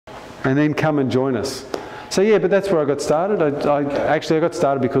and then come and join us. So yeah, but that's where I got started. I got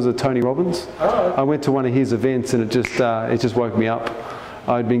started because of Tony Robbins. Oh. I went to one of his events and it just woke me up.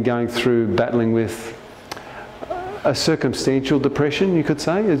 I'd been going through battling with a circumstantial depression, you could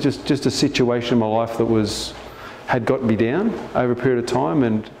say. It's just a situation in my life that had got me down over a period of time,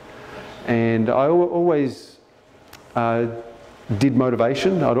 and I always did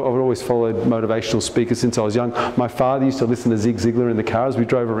motivation. I'd always followed motivational speakers since I was young. My father used to listen to Zig Ziglar in the car as we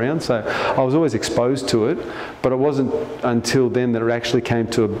drove around, so I was always exposed to it, but it wasn't until then that it actually came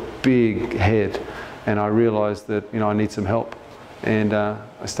to a big head, and I realised that I need some help. And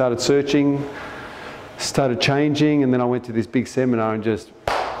I started searching, started changing, and then I went to this big seminar and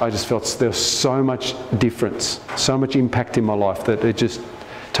I just felt there was so much difference, so much impact in my life that it just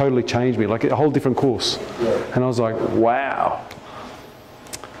totally changed me, like a whole different course. Yeah. And I was like, wow.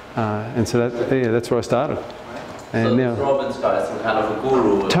 And so that's where I started. And so now, Robbins guy is some kind of a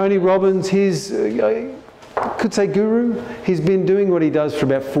guru? Tony Robbins, he's, I could say guru. He's been doing what he does for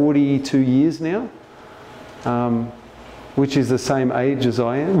about 42 years now. Which is the same age as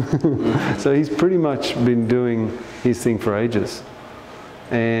I am. So he's pretty much been doing his thing for ages.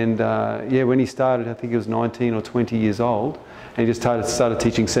 And yeah, when he started, I think he was 19 or 20 years old, and he just started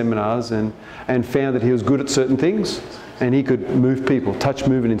teaching seminars and found that he was good at certain things, and he could move people, touch,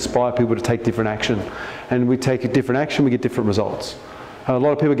 move and inspire people to take different action. And we take a different action, we get different results. A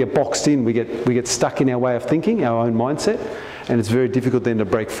lot of people get boxed in, we get stuck in our way of thinking, our own mindset, and it's very difficult then to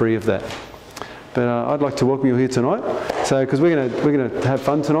break free of that. But I'd like to welcome you here tonight. So, because we're gonna have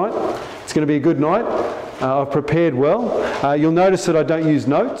fun tonight. It's going to be a good night. I've prepared well. You'll notice that I don't use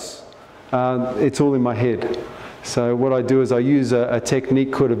notes. It's all in my head. So what I do is I use a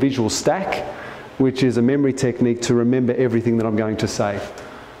technique called a visual stack, which is a memory technique to remember everything that I'm going to say.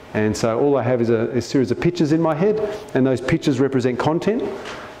 And so all I have is a series of pictures in my head, and those pictures represent content,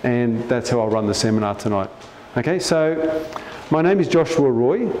 and that's how I'll run the seminar tonight. Okay, so my name is Joshua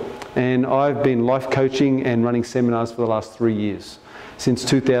Roy, and I've been life coaching and running seminars for the last 3 years, since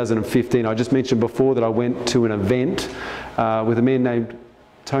 2015. I just mentioned before that I went to an event with a man named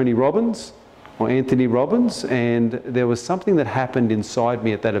Tony Robbins, or Anthony Robbins, and there was something that happened inside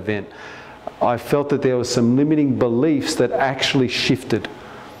me at that event. I felt that there were some limiting beliefs that actually shifted.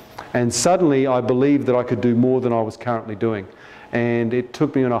 And suddenly I believed that I could do more than I was currently doing. And it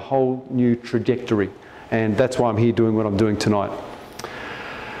took me on a whole new trajectory. And that's why I'm here doing what I'm doing tonight.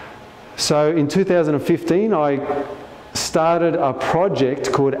 So in 2015, I started a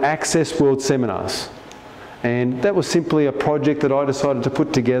project called Access World Seminars. And that was simply a project that I decided to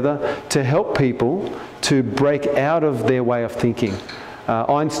put together to help people to break out of their way of thinking.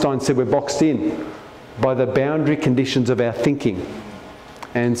 Einstein said we're boxed in by the boundary conditions of our thinking.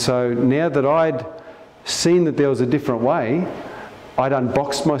 And so now that I'd seen that there was a different way, I'd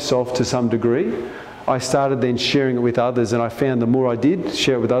unboxed myself to some degree. I started then sharing it with others, and I found the more I did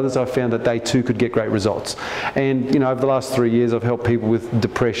share it with others, I found that they too could get great results. And over the last 3 years, I've helped people with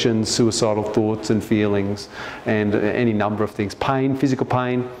depression, suicidal thoughts and feelings, and any number of things. Pain, physical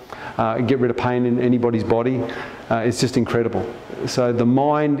pain, get rid of pain in anybody's body. It's just incredible. So the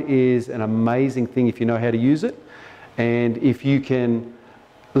mind is an amazing thing if you know how to use it, and if you can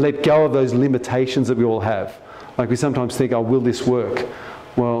let go of those limitations that we all have. Like we sometimes think, oh, will this work?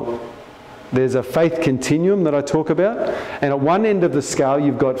 Well, there's a faith continuum that I talk about, and at one end of the scale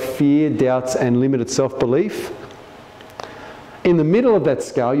you've got fear, doubts and limited self-belief. In the middle of that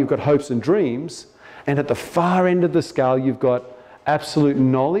scale you've got hopes and dreams, and at the far end of the scale you've got absolute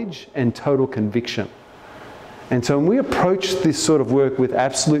knowledge and total conviction. And so when we approach this sort of work with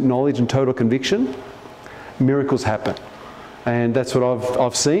absolute knowledge and total conviction, miracles happen. And that's what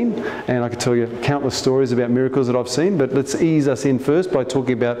I've seen, and I could tell you countless stories about miracles that I've seen, but let's ease us in first by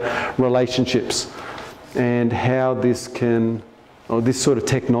talking about relationships and how this sort of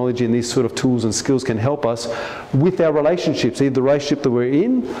technology and these sort of tools and skills can help us with our relationships, either the relationship that we're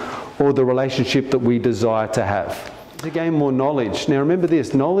in or the relationship that we desire to have. To gain more knowledge. Now remember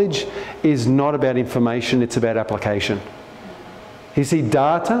this, knowledge is not about information, it's about application. You see,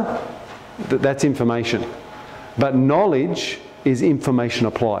 data, that's information. But knowledge is information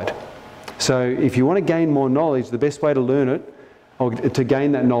applied. So if you want to gain more knowledge, the best way to learn it, or to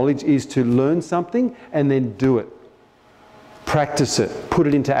gain that knowledge, is to learn something and then do it. Practice it, put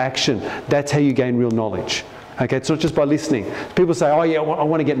it into action. That's how you gain real knowledge. Okay, it's not just by listening. People say, oh yeah, I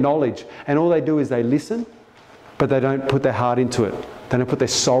want to get knowledge. And all they do is they listen, but they don't put their heart into it. They don't put their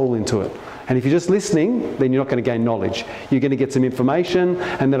soul into it. And if you're just listening, then you're not going to gain knowledge. You're going to get some information,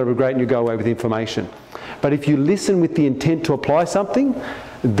 and that'll be great, and you go away with information. But if you listen with the intent to apply something,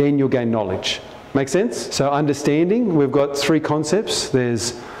 then you'll gain knowledge. Make sense? So understanding, we've got 3 concepts.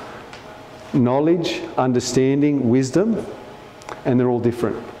 There's knowledge, understanding, wisdom, and they're all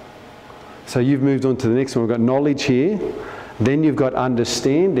different. So you've moved on to the next one. We've got knowledge here. Then you've got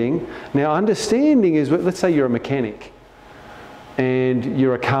understanding. Now understanding is, let's say you're a mechanic and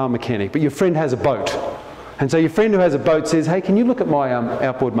you're a car mechanic, but your friend has a boat. And so your friend who has a boat says, hey, can you look at my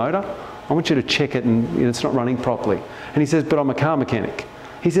outboard motor? I want you to check it and it's not running properly. And he says, but I'm a car mechanic.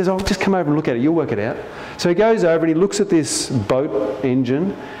 He says, oh, just come over and look at it. You'll work it out. So he goes over and he looks at this boat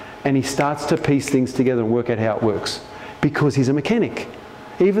engine and he starts to piece things together and work out how it works because he's a mechanic.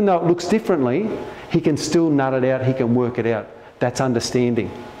 Even though it looks differently, he can still nut it out, he can work it out. That's understanding.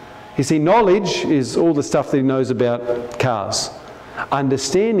 You see, knowledge is all the stuff that he knows about cars.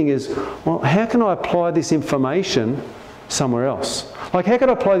 Understanding is, well, how can I apply this information somewhere else? Like, how can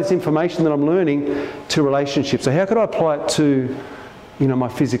I apply this information that I'm learning to relationships? So how could I apply it to, my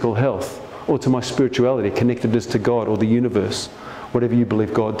physical health or to my spirituality, connectedness to God or the universe, whatever you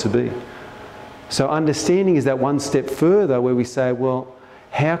believe God to be? So understanding is that one step further where we say, well,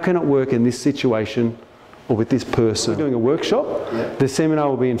 how can it work in this situation or with this person? We're doing a workshop. Yeah. The seminar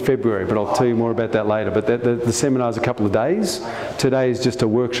will be in February, but I'll tell you more about that later. But the seminar is a couple of days. Today is just a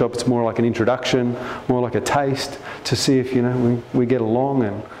workshop. It's more like an introduction, more like a taste to see if, we get along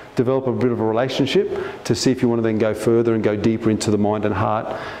and develop a bit of a relationship, to see if you want to then go further and go deeper into the mind and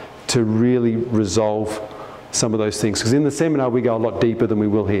heart to really resolve some of those things. Because in the seminar we go a lot deeper than we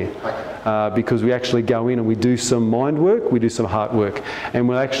will here. Because we actually go in and we do some mind work, we do some heart work, and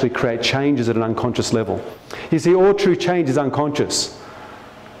we'll actually create changes at an unconscious level. You see, all true change is unconscious.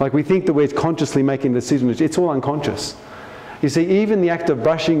 Like, we think that we're consciously making decisions, it's all unconscious. You see, even the act of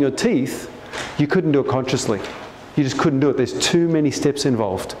brushing your teeth, you couldn't do it consciously. You just couldn't do it. There's too many steps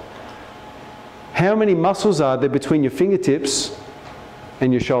involved. How many muscles are there between your fingertips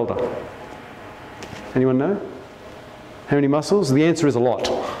and your shoulder? Anyone know? How many muscles? The answer is a lot.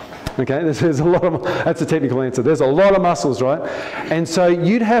 Okay, there's a lot of, that's a technical answer. There's a lot of muscles, right? And so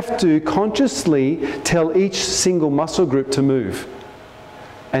you'd have to consciously tell each single muscle group to move.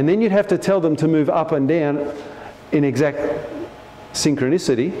 And then you'd have to tell them to move up and down in exact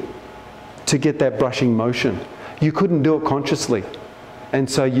synchronicity to get that brushing motion. You couldn't do it consciously. And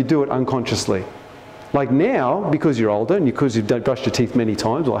so you do it unconsciously. Like now, because you're older and because you've brushed your teeth many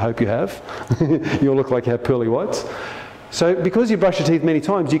times, well, I hope you have, you'll look like you have pearly whites. So because you brush your teeth many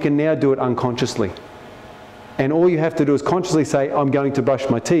times, you can now do it unconsciously. And all you have to do is consciously say, I'm going to brush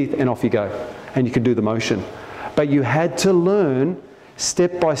my teeth, and off you go. And you can do the motion. But you had to learn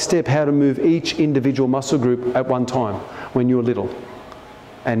step by step how to move each individual muscle group at one time when you were little.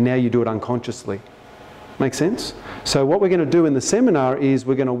 And now you do it unconsciously. Make sense? So what we're going to do in the seminar is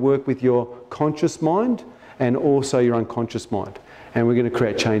we're going to work with your conscious mind and also your unconscious mind. And we're going to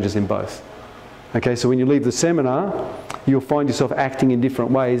create changes in both. Okay, so when you leave the seminar, you'll find yourself acting in different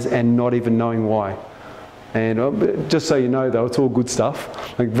ways and not even knowing why. And just so you know, though, it's all good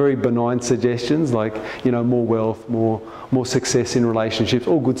stuff. Like very benign suggestions, like, more wealth, more success in relationships,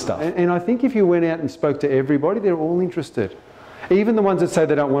 all good stuff. And I think if you went out and spoke to everybody, they're all interested. Even the ones that say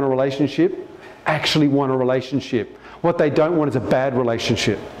they don't want a relationship, actually want a relationship. What they don't want is a bad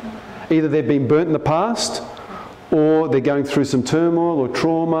relationship. Either they've been burnt in the past, or they're going through some turmoil or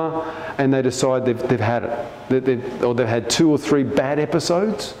trauma and they decide they've had it. Or they've had 2 or 3 bad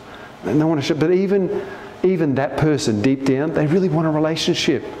episodes and they want to, but even that person deep down, they really want a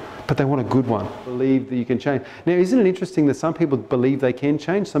relationship, but they want a good one. Believe that you can change. Now, isn't it interesting that some people believe they can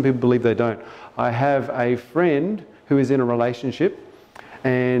change, some people believe they don't? I have a friend who is in a relationship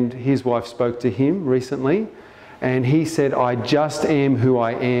and his wife spoke to him recently and he said, I just am who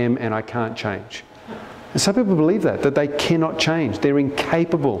I am and I can't change. And some people believe that they cannot change. They're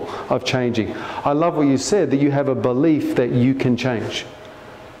incapable of changing. I love what you said, that you have a belief that you can change.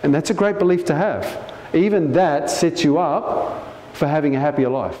 And that's a great belief to have. Even that sets you up for having a happier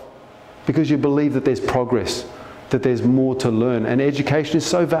life. Because you believe that there's progress, that there's more to learn. And education is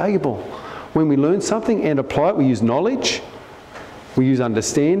so valuable. When we learn something and apply it, we use knowledge, we use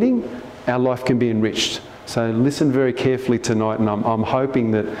understanding, our life can be enriched. So listen very carefully tonight, and I'm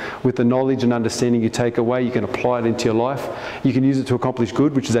hoping that with the knowledge and understanding you take away, you can apply it into your life. You can use it to accomplish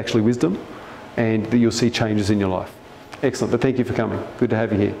good, which is actually wisdom, and that you'll see changes in your life. Excellent, but thank you for coming. Good to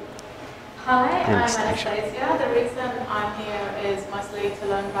have you here. Hi, I'm Anastasia. The reason I'm here is mostly to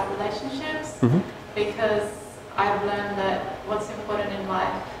learn about relationships, because I've learned that what's important in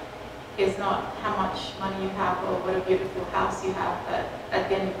life is not how much money you have or what a beautiful house you have, but at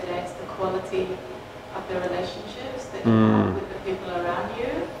the end of the day, it's the quality of the relationships that you have with the people around you.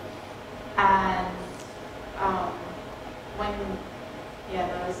 And when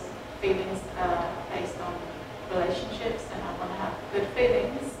those feelings are based on relationships and I want to have good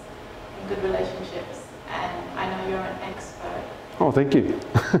feelings, in good relationships, and I know you're an expert. Oh, thank you.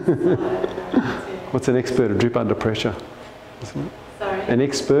 So, What's an expert? A drip under pressure, isn't it? sorry? An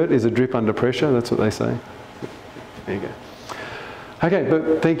expert is a drip under pressure. That's what they say. There you go. Okay,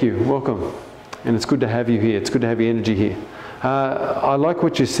 but thank you. Welcome. And it's good to have you here. It's good to have your energy here. I like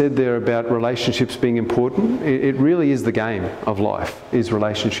what you said there about relationships being important. It really is the game of life, is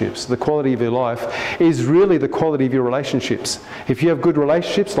relationships. The quality of your life is really the quality of your relationships. If you have good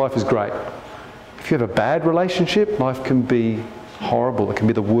relationships, life is great. If you have a bad relationship, life can be horrible. It can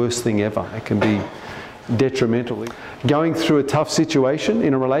be the worst thing ever. It can be detrimental. Going through a tough situation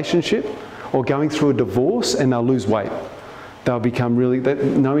in a relationship, or going through a divorce, and they'll lose weight. They'll become really,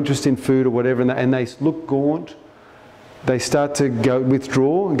 no interest in food or whatever, and they look gaunt. They start to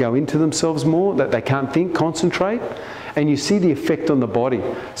withdraw and go into themselves more, that they can't think, concentrate, and you see the effect on the body.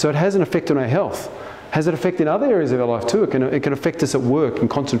 So it has an effect on our health. Has an effect in other areas of our life too. It can affect us at work and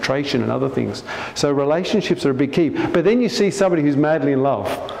concentration and other things. So relationships are a big key. But then you see somebody who's madly in love,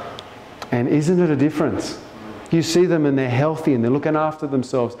 and isn't it a difference? You see them and they're healthy and they're looking after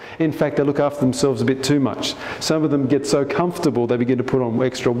themselves. In fact, they look after themselves a bit too much. Some of them get so comfortable they begin to put on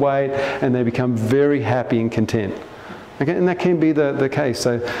extra weight and they become very happy and content. Okay? And that can be the case.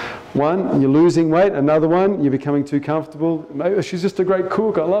 So one, you're losing weight. Another one, you're becoming too comfortable. Maybe she's just a great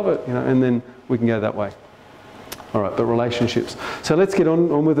cook. I love it. You know, and then we can go that way. All right, but relationships. So let's get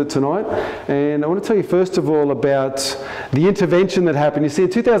on with it tonight. And I want to tell you first of all about the intervention that happened. You see, in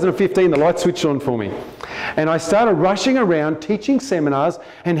 2015, the light switched on for me. And I started rushing around teaching seminars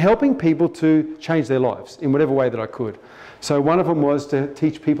and helping people to change their lives in whatever way that I could. So one of them was to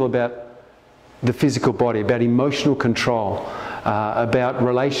teach people about the physical body, about emotional control, about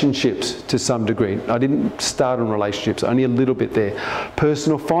relationships to some degree. I didn't start on relationships, only a little bit there.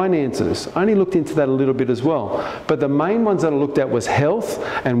 Personal finances, I only looked into that a little bit as well. But the main ones that I looked at was health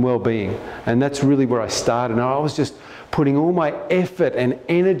and well-being. And that's really where I started. And I was just putting all my effort and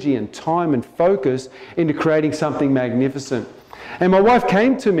energy and time and focus into creating something magnificent. And my wife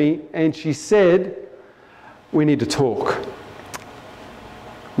came to me and she said, we need to talk.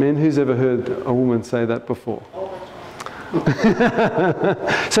 Man, who's ever heard a woman say that before?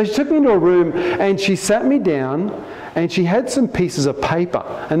 So she took me into a room and she sat me down and she had some pieces of paper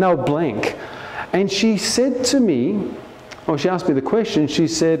and they were blank. And she said to me, or she asked me the question, she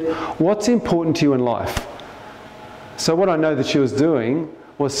said, what's important to you in life? So what I know that she was doing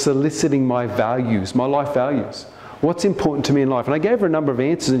was soliciting my values, my life values. What's important to me in life? And I gave her a number of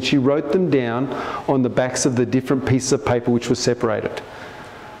answers and she wrote them down on the backs of the different pieces of paper which were separated.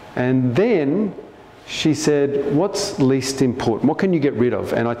 And then she said, what's least important? What can you get rid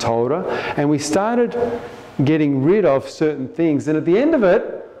of? And I told her, and we started getting rid of certain things. And at the end of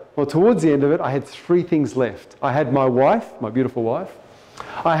it, or towards the end of it, I had 3 things left. I had my wife, my beautiful wife.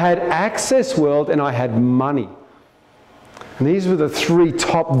 I had Access World and I had money. And these were the 3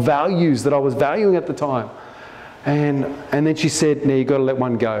 top values that I was valuing at the time. And then she said, now you've got to let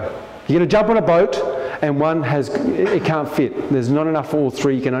one go. You're going to jump on a boat and one it can't fit. There's not enough for all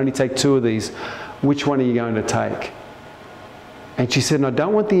 3. You can only take 2 of these. Which one are you going to take? And she said, I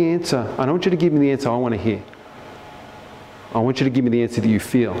don't want the answer. I don't want you to give me the answer I want to hear. I want you to give me the answer that you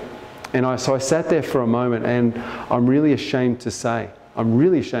feel. And so I sat there for a moment and I'm really ashamed to say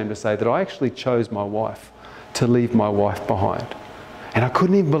that I actually chose my wife, to leave my wife behind. And I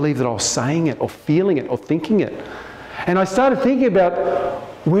couldn't even believe that I was saying it or feeling it or thinking it. And I started thinking about,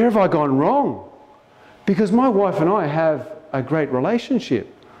 where have I gone wrong? Because my wife and I have a great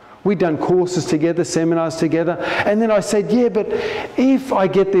relationship. We'd done courses together, seminars together. And then I said, yeah, but if I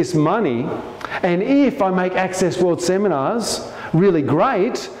get this money and if I make Access World seminars really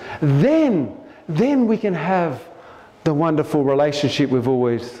great, then we can have the wonderful relationship we've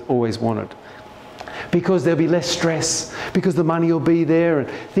always wanted. Because there'll be less stress, because the money will be there and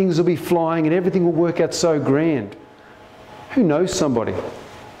things will be flying and everything will work out so grand. Who knows somebody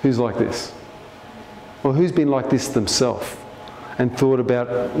who's like this? Or who's been like this themselves and thought about,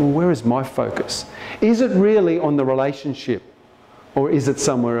 well, where is my focus? Is it really on the relationship or is it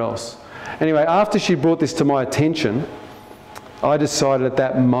somewhere else? Anyway, after she brought this to my attention, I decided at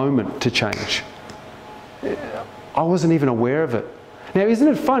that moment to change. I wasn't even aware of it. Now, isn't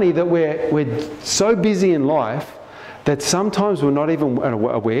it funny that we're so busy in life that sometimes we're not even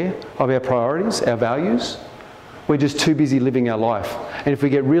aware of our priorities, our values? We're just too busy living our life. And if we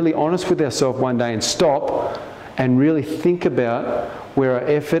get really honest with ourselves one day and stop and really think about where our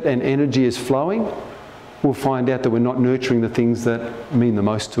effort and energy is flowing, we'll find out that we're not nurturing the things that mean the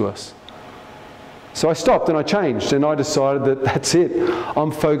most to us. So I stopped and I changed and I decided that that's it.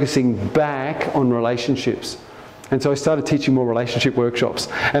 I'm focusing back on relationships. And so I started teaching more relationship workshops.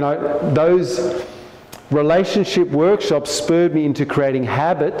 And those relationship workshops spurred me into creating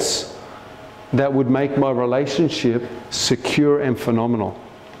habits that would make my relationship secure and phenomenal.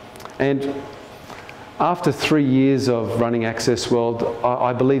 And after 3 years of running Access World,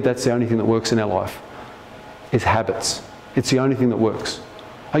 I believe that's the only thing that works in our life, is habits. It's the only thing that works.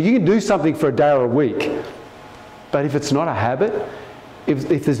 Like, you can do something for a day or a week, but if it's not a habit,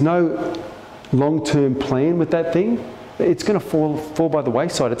 if there's no long-term plan with that thing, it's going to fall by the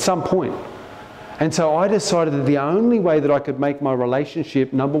wayside at some point. And so I decided that the only way that I could make my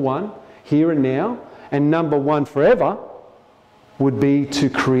relationship number one, here and now, and number one forever, would be to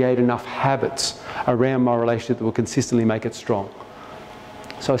create enough habits around my relationship that will consistently make it strong.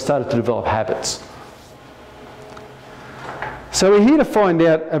 So I started to develop habits. So we're here to find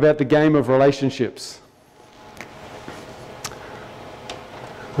out about the game of relationships.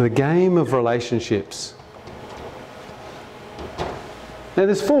 The game of relationships. Now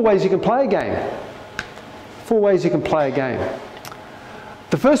there's 4 ways you can play a game. 4 ways you can play a game.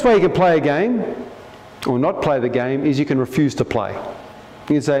 The first way you can play a game, or not play the game, is you can refuse to play.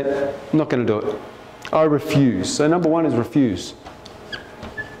 You can say, I'm not going to do it. I refuse. So number 1 is refuse.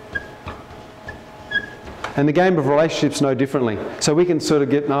 And the game of relationships no differently. So we can sort of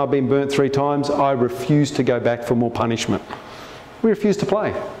get, no, I've been burnt 3 times, I refuse to go back for more punishment. We refuse to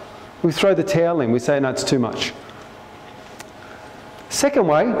play. We throw the towel in, we say, no, it's too much. Second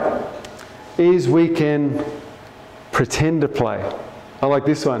way is we can pretend to play. I like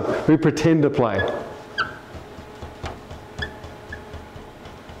this one. We pretend to play.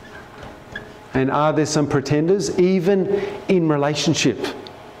 And are there some pretenders? Even in relationship,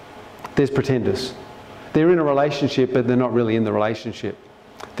 there's pretenders. They're in a relationship, but they're not really in the relationship.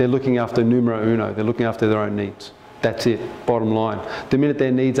 They're looking after numero uno. They're looking after their own needs. That's it, bottom line. The minute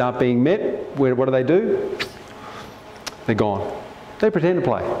their needs aren't being met, what do? They're gone. They pretend to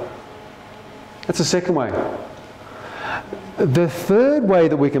play. That's the second way. The third way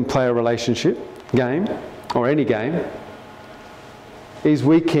that we can play a relationship game, or any game, is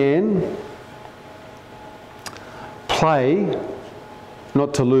we can play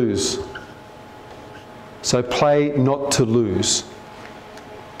not to lose. So play not to lose.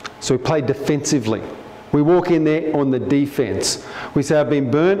 So we play defensively. We walk in there on the defense. We say, I've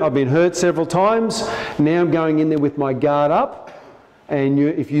been burnt, I've been hurt several times, now I'm going in there with my guard up. And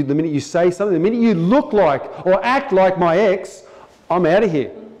the minute you say something, the minute you look like or act like my ex, I'm out of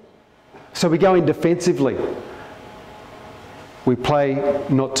here. So we go in defensively. We play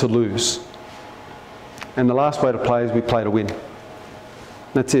not to lose. And the last way to play is we play to win.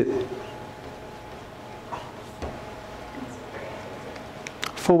 That's it.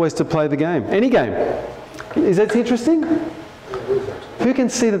 4 ways to play the game. Any game. Is that interesting? Who can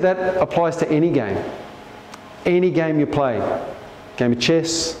see that that applies to any game? Any game you play. Game of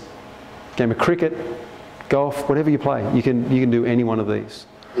chess, game of cricket, golf, whatever you play. You can do any one of these.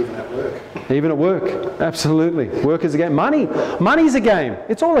 Even at work. Even at work, absolutely. Work is a game. Money's a game.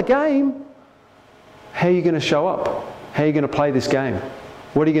 It's all a game. How are you going to show up? How are you going to play this game?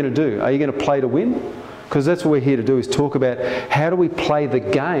 What are you going to do? Are you going to play to win? Because that's what we're here to do, is talk about how do we play the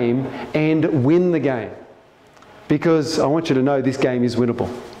game and win the game. Because I want you to know this game is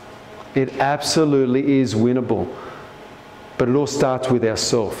winnable. It absolutely is winnable. But it all starts with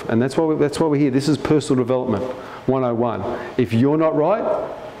ourselves. And that's why we're here. This is personal development 101. If you're not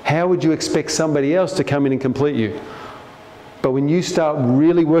right, how would you expect somebody else to come in and complete you? But when you start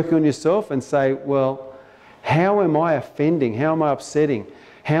really working on yourself and say, well, how am I offending? How am I upsetting?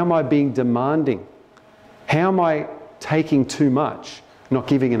 How am I being demanding? How am I taking too much, not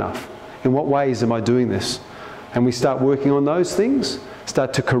giving enough? In what ways am I doing this? And we start working on those things,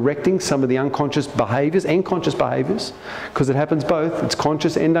 start to correcting some of the unconscious behaviours and conscious behaviours, because it happens both. It's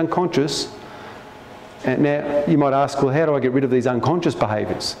conscious and unconscious. And now you might ask, well, how do I get rid of these unconscious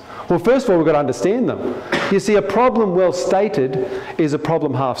behaviours? Well, first of all, we've got to understand them. You see, a problem well stated is a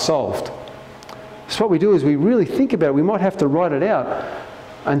problem half solved. So what we do is we really think about it. We might have to write it out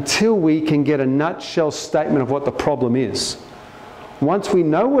until we can get a nutshell statement of what the problem is. Once we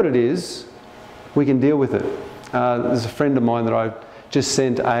know what it is, we can deal with it. There's a friend of mine that I just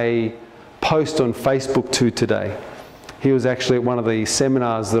sent a post on Facebook to today. He was actually at one of the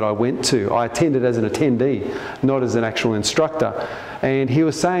seminars that I went to. I attended as an attendee, not as an actual instructor. And he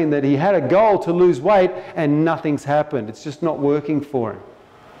was saying that he had a goal to lose weight and nothing's happened. It's just not working for him.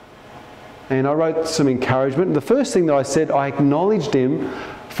 And I wrote some encouragement. And the first thing that I said, I acknowledged him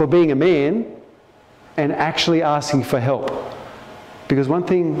for being a man and actually asking for help. Because one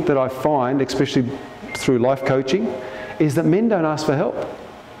thing that I find, especially through life coaching, is that men don't ask for help.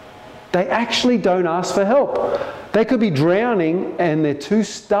 They actually don't ask for help. They could be drowning and they're too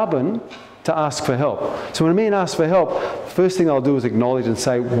stubborn to ask for help. So when a man asks for help, first thing I'll do is acknowledge and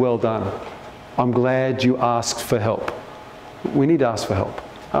say, well done. I'm glad you asked for help. We need to ask for help.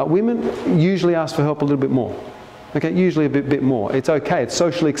 Women usually ask for help a little bit more. Okay, usually a bit more. It's okay, it's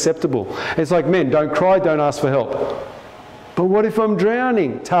socially acceptable. It's like men, don't cry, don't ask for help. But what if I'm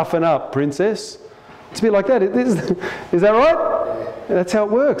drowning? Toughen up, princess. It's a bit like that. Is that right? That's how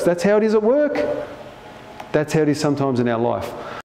it works. That's how it is at work. That's how it is sometimes in our life.